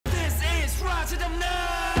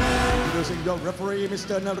Rajadamnern. Introducing your referee,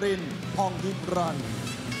 Mr. Narin Pongimran.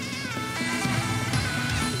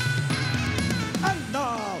 And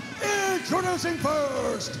now, introducing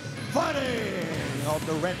first, fighting of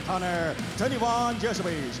the red corner, 21 years of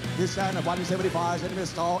age. He stands at 175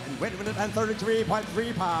 centimeters tall and weight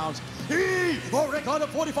 133.3 pounds. He holds a record of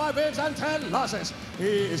 45 wins and 10 losses. He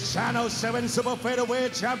is Channel 7 Super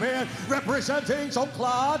Featherweight Champion representing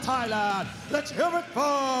Songkhla, Thailand. Let's hear it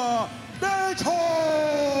for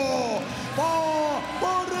Decho for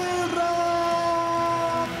Burirak.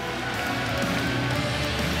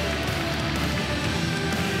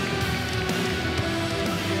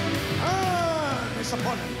 And his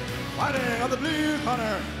opponent, fighting on the blue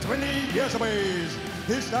corner, 20 years of age.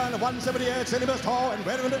 He stands at 178 centimeters tall and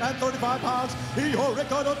weight 135 pounds. He holds a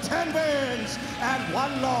record of 10 wins and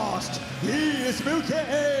 1 loss. He is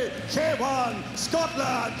𝐓𝐇𝐀𝐘𝐓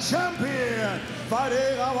Scotland champion.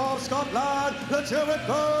 Fighting out of Scotland, let's hear it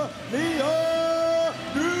for Klemer.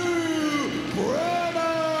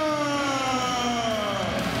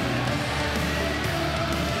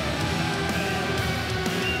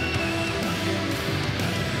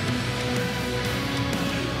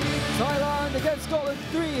 Thailand against Scotland,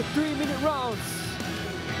 3 3-minute rounds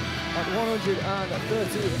at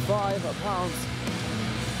 135 pounds.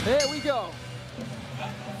 Here we go.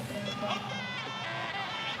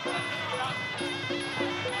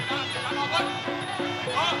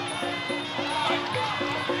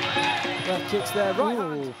 Left kicks there, right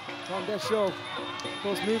hand from Decho. Of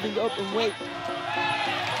course, moving up in weight.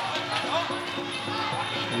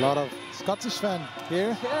 A lot of Scottish fan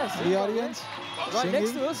here in the audience. Right singing.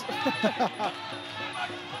 next to us.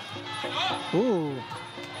 Ooh.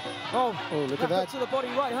 Oh, look at that. To the body,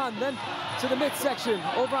 right hand, then to the midsection.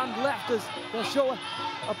 Overhand left as Decho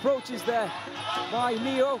approaches there by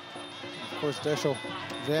Neo. Of course, Decho,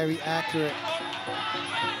 very accurate.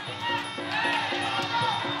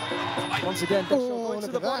 Once again, Decho going to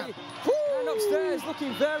the body. And upstairs,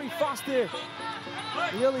 looking very fast here.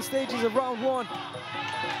 The early stages of round 1.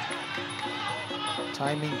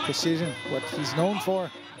 Timing, precision, what he's known for.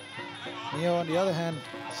 Neo, on the other hand,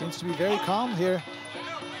 seems to be very calm here.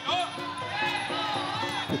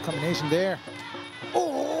 Good combination there.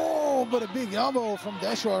 Oh, but a big elbow from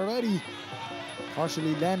Decho already.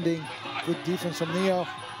 Partially landing. Good defense from Neo.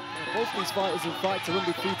 Both these fighters, in fact, are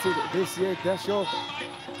undefeated this year. Decho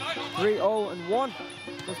 3-0-1.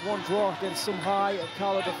 Just 1 draw against some high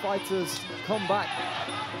caliber fighters. Come back.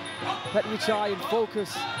 𝐓𝐇𝐈𝐒 in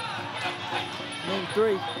focus. Main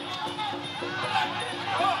 3.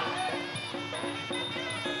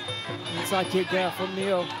 Inside kick there from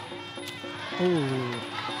Neo. Ooh.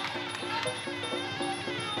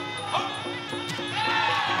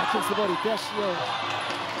 That kicks the body. Decho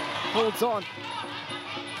holds on.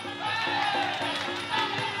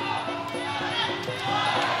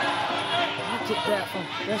 That kick there from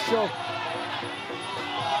Decho.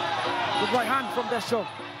 Good right hand from Decho.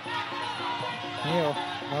 Neo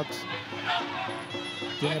not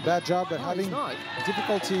doing a bad job at having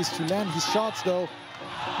difficulties to land his shots, though.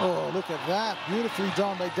 Oh, look at that. Beautifully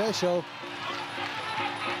done by Decho.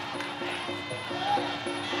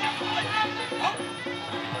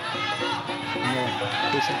 Neo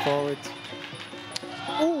pushing forward.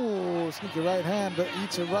 Oh, sneaky right hand, but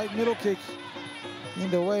eats a right middle kick in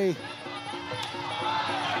the way.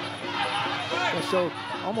 Decho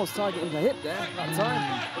almost targeting the hip there that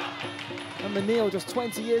time. Remember, Neo, just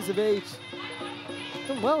 20 years of age.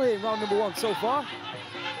 Done well here in round number 1 so far.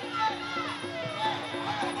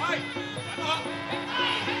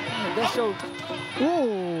 Decho.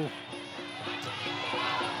 Ooh.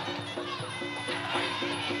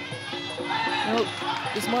 Well,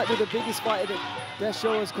 this might be the biggest fighter that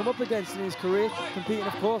Decho has come up against in his career, competing,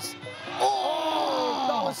 of course.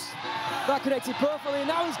 Oh! That connected perfectly.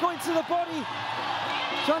 Now he's going to the body,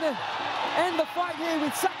 trying to end the fight here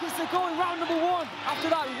with seconds to go in round number 1 after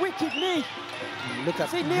that wicked knee. Look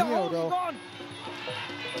at Neo though. On.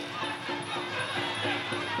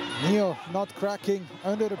 Neo not cracking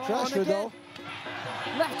under the pressure, though.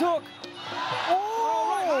 Left hook.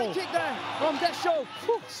 Oh, right kick there from Decho.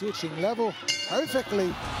 Switching level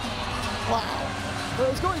perfectly. Wow. Well,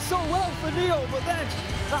 it was going so well for Neo, but then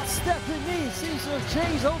that stepping knee seems to have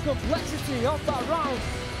changed the whole complexity of that round.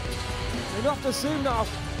 We have to assume now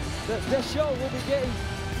that Decho will be getting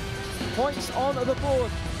points on the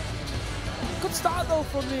board. Good start though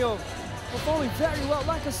from Neo, performing very well.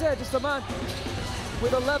 Like I said, just a man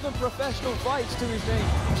with 11 professional fights to his name.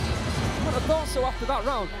 I would have thought so after that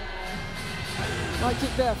round. Right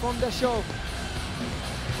kick there from Decho.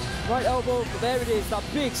 Right elbow, but there it is, that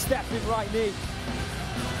big stepping right knee.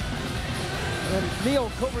 And Neil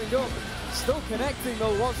covering up, still connecting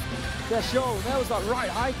though was Decho. There was that right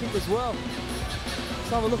high kick as well. Let's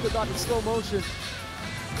have a look at that in slow motion.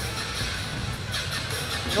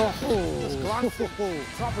 Oh, just glancing,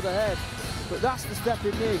 top of the head. But that's the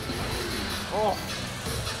stepping knee. Oh.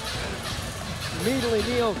 Immediately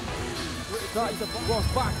Neil tries to cross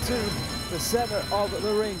back to the center of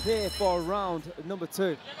the ring here for round number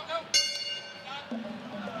 2.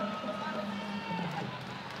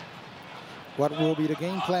 What will be the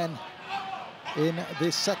game plan in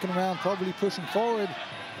this second round? Probably pushing forward.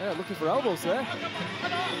 Yeah, looking for elbows there.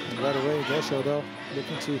 Right away, Decho though,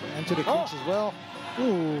 looking to enter the clinch as well.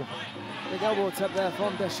 Ooh. Big elbow attempt there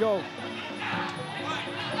from Decho.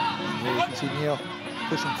 Here you can see Neil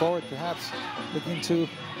pushing forward, perhaps looking to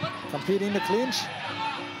compete in the clinch.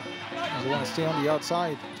 They want to stay on the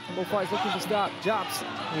outside. Both fighters looking to start jabs.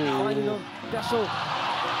 Finding them. Decho.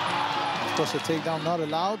 Of course, a takedown not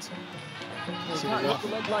allowed. You can't lock the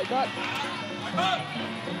leg like that.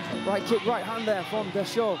 Right kick, right hand there from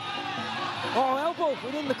Decho. Oh, elbow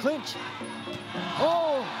within the clinch.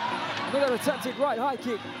 Oh, another attempted right high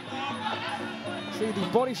kick. See the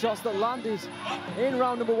body shots that landed in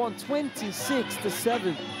round number 1,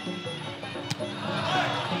 26-7.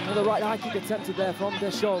 Another right high kick attempted there from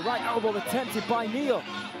Decho. Right elbow attempted by Neil.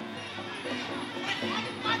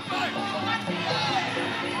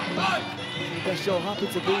 Decho happy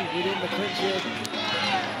to be within the clinch here.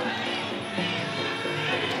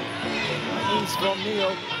 Knees from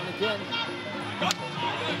Neil, and again.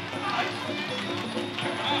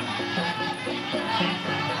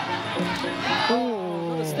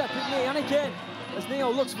 Oh, another step in knee, and again, as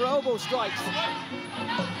Neil looks for elbow strikes.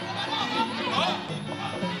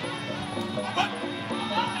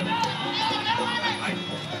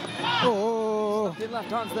 Oh! In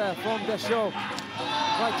left hands there from Decho.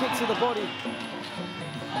 Right kick to the body.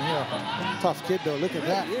 Yeah, tough kid though, look at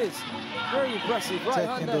that. He is. Very impressive. Right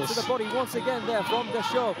hand there to the body once again there from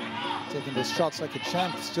Decho. Taking those shots like a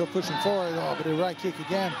champ, still pushing forward. Oh, but a right kick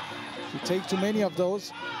again. If you take too many of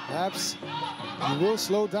those, perhaps you will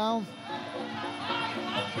slow down.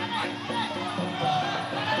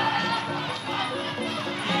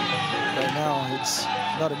 Right now, it's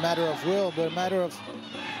not a matter of will, but a matter of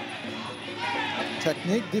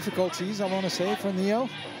technique, difficulties, I want to say, for Neil.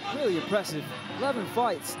 Really impressive. 11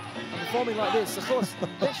 fights, performing like this. Of course,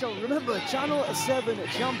 Decho, remember, Channel 7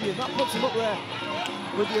 champion. That puts him up there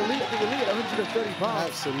with the elite at 130 pounds.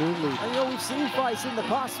 Absolutely. And you know, we've seen fights in the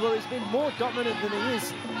past where he's been more dominant than he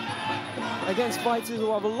is against fighters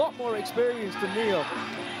who have a lot more experience than Neil.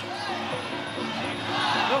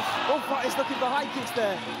 Both fighters looking for high kicks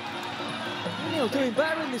there. Neil doing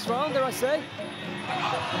better in this round, dare I say.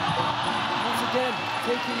 Once again,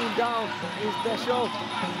 taking him down is Decho.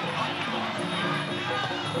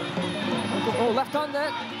 Oh, left hand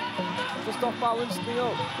there. Just off balance,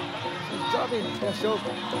 Neil. He's jabbing Decho.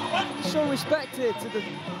 Show respect here to the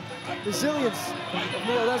resilience of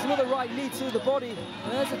Neil. There's another right knee to the body.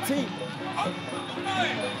 And there's a teep.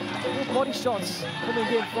 More body shots coming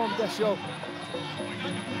in from Decho.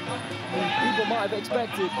 People might have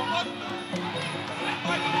expected.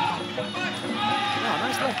 Oh,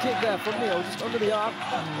 nice left kick there from Neil, just under the arm.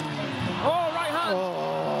 Oh, right hand!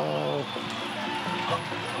 Oh.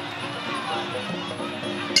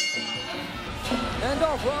 End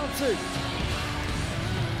of round 2.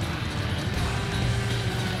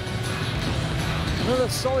 Another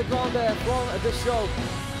solid round there from Decho.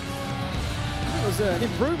 It was an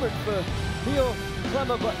improvement for Neil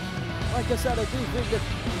Klemer, but like I said, I do think that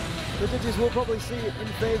the judges will probably see it in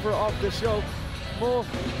favour of Decho. More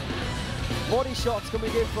body shots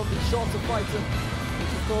coming in from the shorter fighter,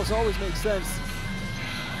 which of course always makes sense.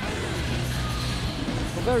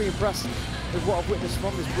 I'm very impressed with what I've witnessed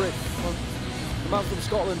from this Brit, from the man from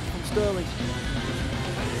Scotland, from Stirling.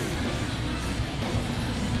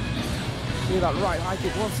 See that right high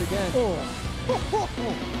kick once again.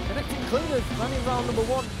 Connecting cleaners, running round number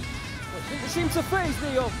 1. I think it seems to phase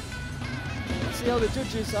Neil. Let's see how the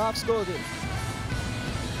judges have scored it.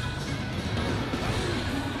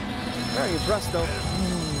 Very impressed though.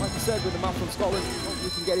 Like I said, with the man from Scotland, hopefully we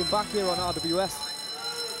can get him back here on RWS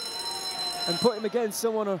and put him against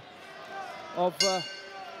someone of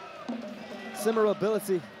similar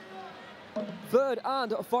ability. Third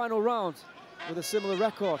and final round with a similar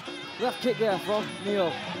record. Left kick there from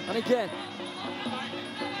Neil, and again.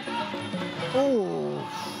 Oh,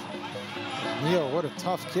 Neil, what a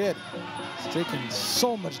tough kid. He's taking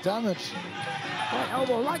so much damage. Right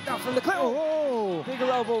elbow like that from the clip. Oh, bigger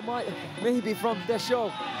elbow maybe from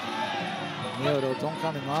Decho. Neil, though, don't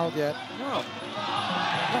count him out yet. No.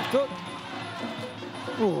 Left hook.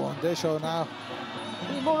 Ooh, on Decho now.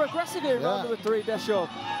 Being more aggressive here in round number 3, Decho.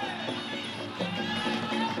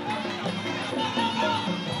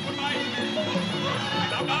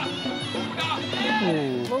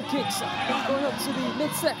 Low kicks going up to the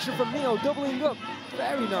midsection from Neo, doubling up.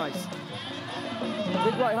 Very nice.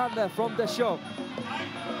 Big right hand there from Decho.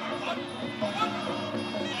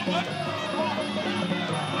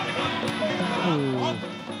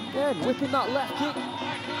 Again, whipping that left kick.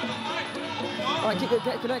 Right kick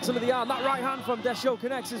that connects under the arm. That right hand from Decho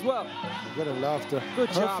connects as well. You gotta love the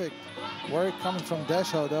perfect work coming from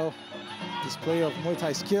Decho, though. Display of Muay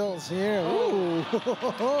Thai skills here. Ooh.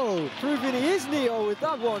 Proving he is Neo with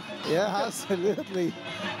that one. Yeah, absolutely.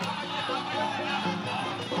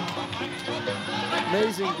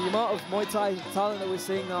 Amazing the amount of Muay Thai talent that we're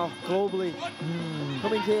seeing now globally.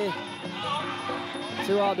 Coming here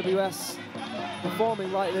to RWS,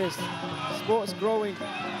 performing like this. Sport's growing.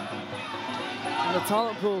 And the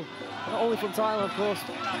talent pool, not only from Thailand, of course,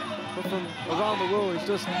 but from around the world, is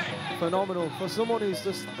just phenomenal. For someone who's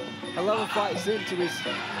just 11 fights into his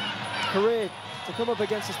career, to come up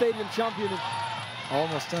against a stadium champion.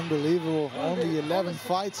 Almost unbelievable. Only 11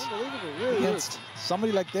 fights really against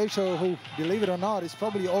somebody like Decho, who, believe it or not, is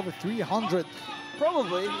probably over 300.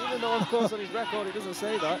 Probably, even though, of course, on his record, he doesn't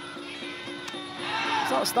say that.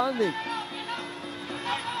 It's outstanding.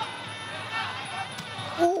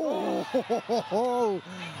 Oh,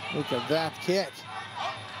 look at that kick.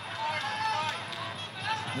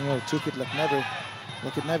 Neo took it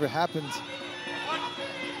like it never happened.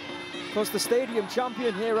 Of course, the stadium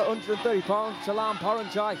champion here at 130 pounds, Chalam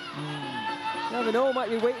Paranchai. You never know, might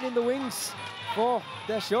be waiting in the wings for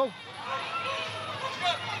Decho.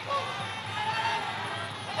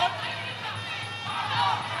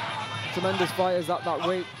 Tremendous fighters at that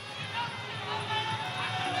weight.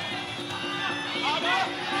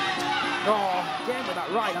 Oh, again with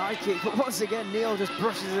that right high kick, but once again, Neo just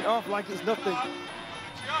brushes it off like it's nothing.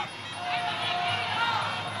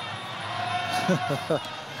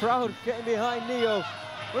 Crowd getting behind Neo.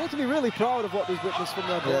 Well, they can be really proud of what they've witnessed from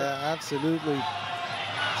their boy. Yeah, absolutely.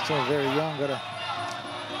 Still very young, got a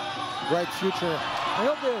bright future. I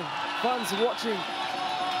hope the fans watching,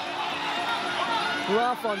 who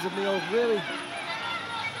are fans of Neo, really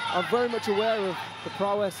are very much aware of the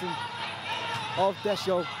prowess of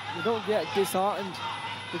Decho. You don't get disheartened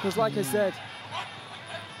because, like I said,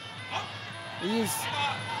 he is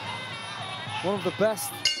one of the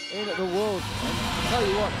best in the world. And I'll tell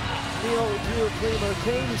you what, Neo drew a Klemer,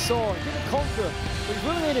 came, he saw, he didn't conquer, but he's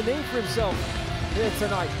really made a name for himself here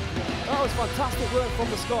tonight. That was fantastic work from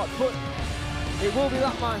the Scot, but it will be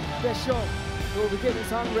that man, Decho, who will be getting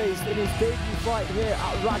his hand raised in his debut fight here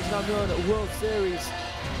at Rajadamnern at World Series.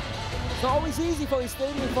 It's not always easy for these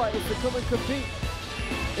stadium fighters to come and compete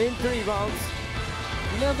in 3 rounds.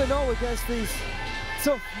 You never know against these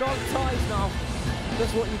tough non-ties now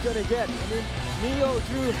just what you're going to get. I mean, Neo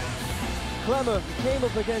drew Klemer, he came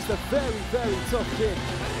up against a very, very tough kid.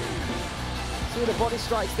 See the body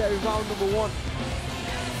strikes there in round number 1.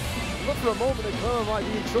 Look for a moment that Klemer might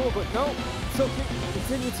be in trouble, but no, took it,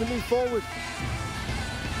 continued to move forward.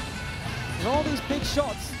 And all these big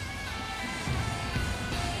shots,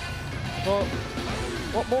 but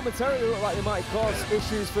what momentarily looked like they might cause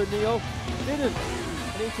issues for Neo, didn't.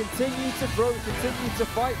 And he continued to throw, continued to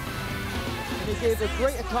fight. And he gave a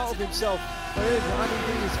great account of himself for him and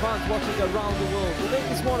indeed his fans watching around the world. We'll make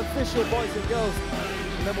this one official, boys and girls,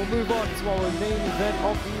 and then we'll move on to our main event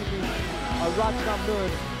of the evening. A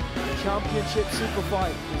Rajadamnern Championship Super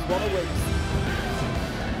Fight is what awaits.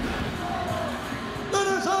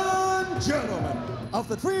 Ladies and gentlemen,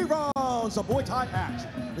 after 3 rounds of Muay Thai action,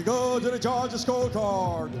 we go to the judges'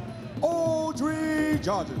 scorecard. All 3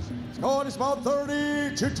 judges scored is about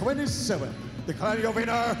 30-27. Declaring your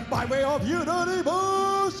winner by way of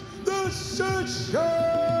unanimous decision.